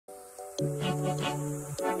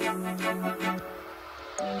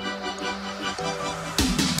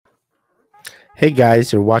Hey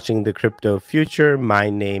guys, you're watching The Crypto Future.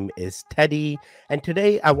 My name is Teddy, and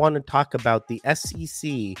today I want to talk about the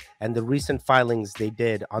SEC and the recent filings they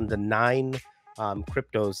did on the 9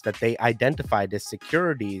 cryptos that they identified as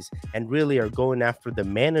securities and really are going after the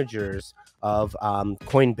managers of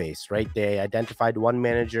Coinbase, right? They identified one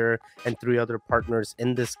manager and 3 other partners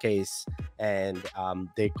in this case, and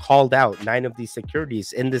they called out 9 of these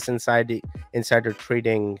securities in this insider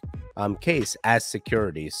trading case as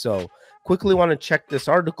securities. So quickly want to check this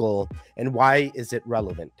article and why is it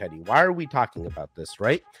relevant, Teddy? Why are we talking about this,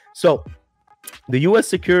 right? So the U.S.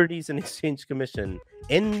 Securities and Exchange Commission,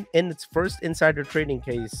 in its first insider trading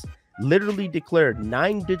case, literally declared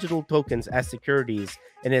 9 digital tokens as securities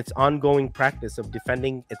in its ongoing practice of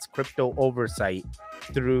defending its crypto oversight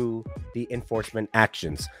through the enforcement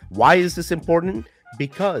actions. Why is this important?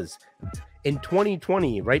 Because in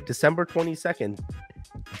 2020, right, December 22nd,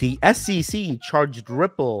 the SEC charged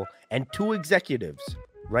Ripple and 2 executives,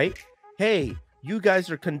 right? Hey, you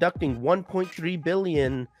guys are conducting $1.3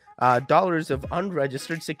 billion of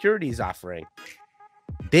unregistered securities offering.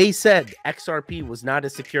 They said XRP was not a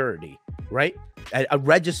security, right? A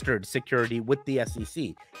registered security with the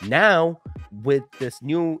SEC. Now, with this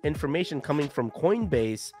new information coming from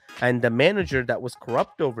Coinbase and the manager that was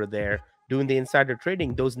corrupt over there doing the insider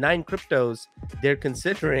trading, those 9 cryptos they're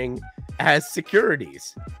considering as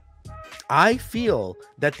securities. I feel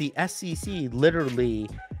that the SEC literally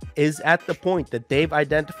is at the point that they've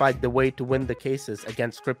identified the way to win the cases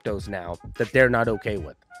against cryptos now that they're not okay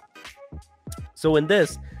with. So in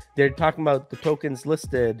this, they're talking about the tokens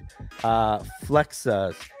listed,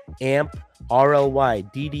 Flexas, AMP,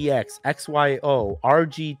 RLY, DDX, XYO,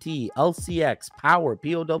 RGT, LCX, Power,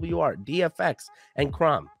 POWR, DFX, and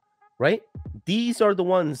CROM, right? These are the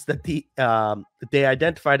ones that they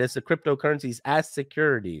identified as the cryptocurrencies as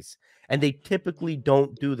securities. And they typically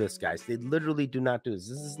don't do this, guys. They literally do not do this.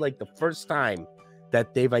 This is like the first time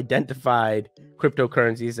that they've identified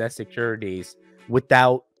cryptocurrencies as securities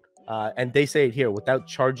without, and they say it here, without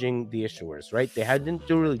charging the issuers, right? They didn't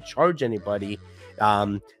really charge anybody.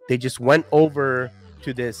 They just went over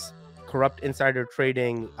to this corrupt insider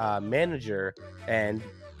trading manager, and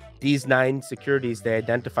these 9 securities, they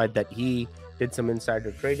identified that he did some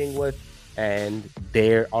insider trading with, and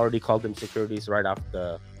they already called them securities right off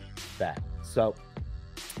the bat. So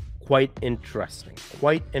quite interesting,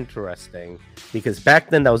 because back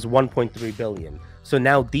then that was 1.3 billion. So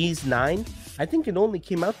now these 9, I think it only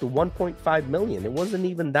came out to 1.5 million. It wasn't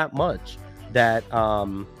even that much that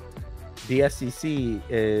the SEC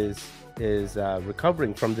is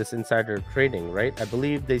recovering from this insider trading, right? I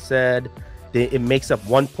believe they said it makes up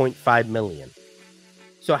 1.5 million.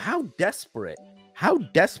 So how desperate,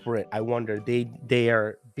 I wonder, they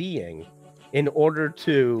are being in order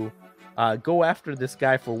to go after this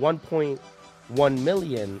guy for 1.1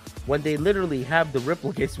 million when they literally have the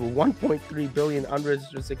Ripple case for 1.3 billion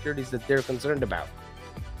unregistered securities that they're concerned about.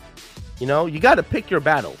 You know, you got to pick your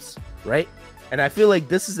battles, right? And I feel like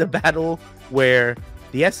this is a battle where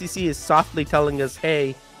the SEC is softly telling us,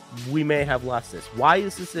 hey, we may have lost this. Why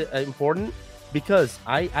is this important? Because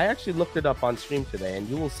I actually looked it up on stream today, and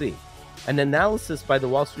you will see. An analysis by the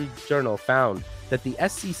Wall Street Journal found that the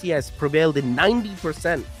SEC has prevailed in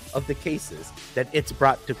 90% of the cases that it's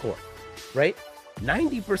brought to court, right?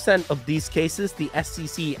 90% of these cases, the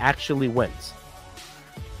SEC actually wins.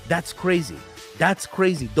 That's crazy. That's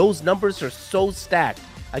crazy. Those numbers are so stacked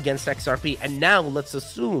against XRP. And now let's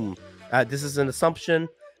assume, this is an assumption.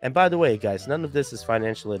 And by the way, guys, none of this is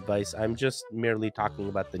financial advice. I'm just merely talking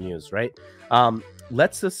about the news, right?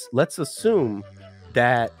 Let's assume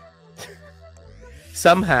that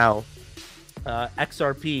somehow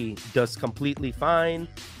XRP does completely fine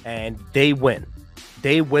and they win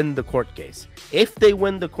the court case. If they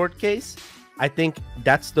win the court case, I think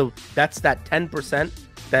that's that 10%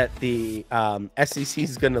 that the SEC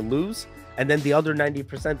is going to lose, and then the other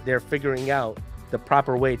 90% they're figuring out the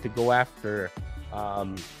proper way to go after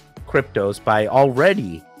cryptos by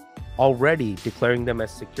already declaring them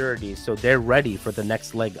as securities, so they're ready for the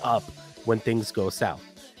next leg up when things go south,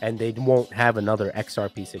 and they won't have another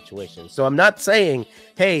XRP situation. So I'm not saying,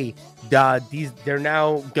 hey, they're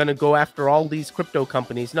now gonna go after all these crypto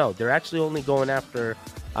companies. No, they're actually only going after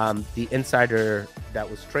the insider that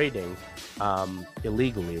was trading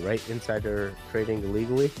illegally, right? Insider trading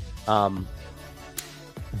illegally.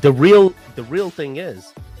 The real thing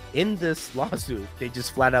is, in this lawsuit, they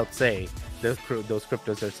just flat out say those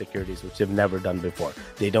cryptos are securities, which they've never done before.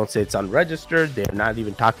 They don't say it's unregistered. They're not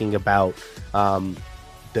even talking about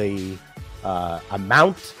the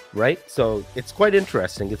amount, right? So it's quite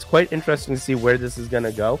interesting. It's quite interesting to see where this is going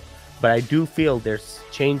to go. But I do feel they're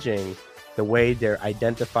changing the way they're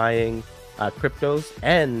identifying cryptos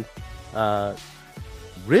and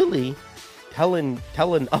really telling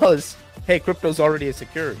us, hey, crypto's already a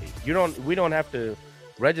security. We don't have to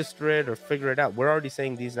register it or figure it out. We're already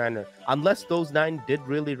saying these 9 are, unless those 9 did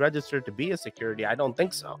really register to be a security. I don't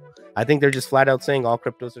think so. I think they're just flat out saying all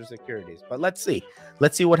cryptos are securities. But let's see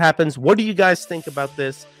what happens. What do you guys think about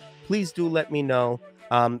this? Please do let me know.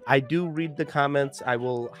 I do read the comments. I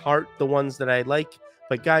will heart the ones that I like.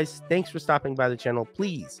 But guys, thanks for stopping by the channel.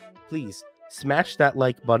 Please smash that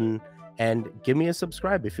like button and give me a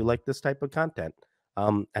subscribe if you like this type of content.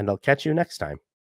 And I'll catch you next time.